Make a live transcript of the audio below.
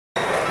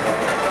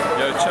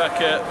Yo,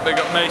 check it. Big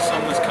up Mason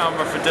on this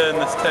camera for doing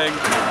this thing.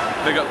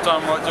 Big up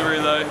Dan Right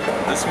Derulo.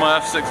 This is my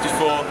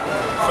F64.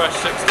 Fresh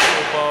 64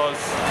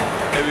 bars.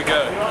 Here we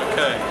go.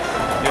 Okay.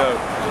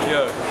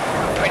 Yo.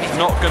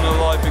 Not gonna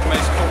lie, Big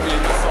Mace caught me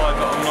in the side,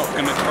 but I'm not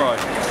gonna cry.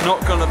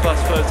 Not gonna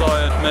bust those,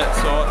 I admit.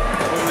 So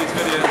all these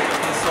videos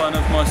are the sign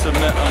of my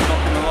submit. I'm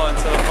not gonna lie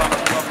until I find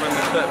cover in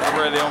the clip. But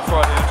really, on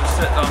Friday I just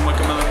sit down, wake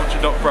a melon, watch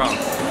a Doc Brown.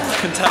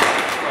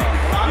 Contested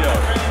Brown. Yo.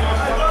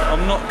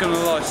 I'm not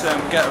gonna lie, say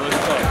I'm ghetto as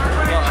fuck.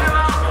 I'm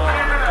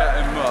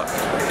getting much.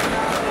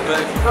 But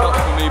if you fuck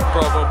with me,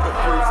 bro, I'll put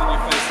bruise in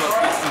your face like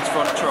Pistons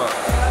front truck.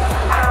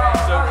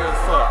 Don't give a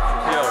fuck.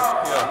 Yo.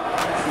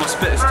 My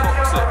spit is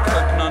toxic,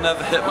 hoping I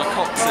never hit my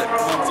coccyx.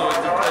 One's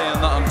always been playing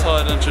that I'm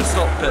tired and should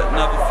stop it,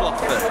 never fluff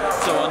it,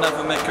 so I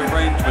never make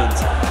arrangements.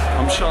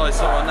 I'm shy,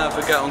 so I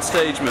never get on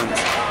stagements.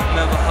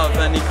 Never have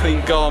any clean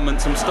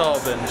garments, I'm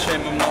starving.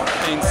 Shame I'm not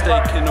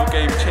painstaking or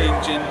game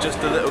changing. Just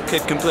a little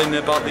kid complaining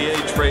about the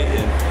age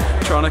rating.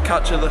 Trying to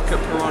catch a look at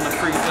Piranha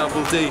 3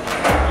 Double D.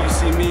 You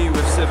see me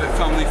with Civic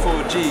Family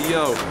 4G,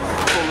 yo.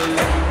 Full of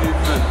living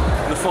movement,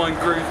 the fine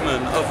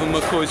groovement of a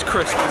McCoy's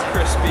crisp is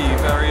crispy.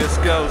 Various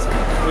girls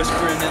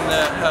whispering in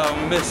their hell,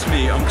 miss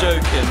me. I'm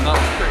joking, that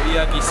was pretty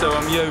aggy, so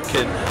I'm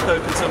yoking.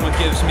 Hoping someone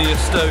gives me a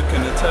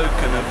token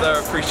of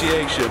their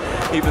appreciation.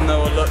 Even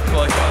though I look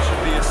like I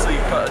should be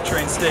asleep at a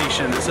train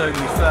station, it's only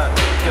fair.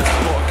 Guess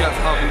what I get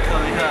for having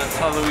curly hair? It's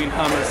Halloween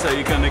hammer, so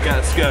you're gonna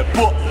get scared.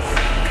 What?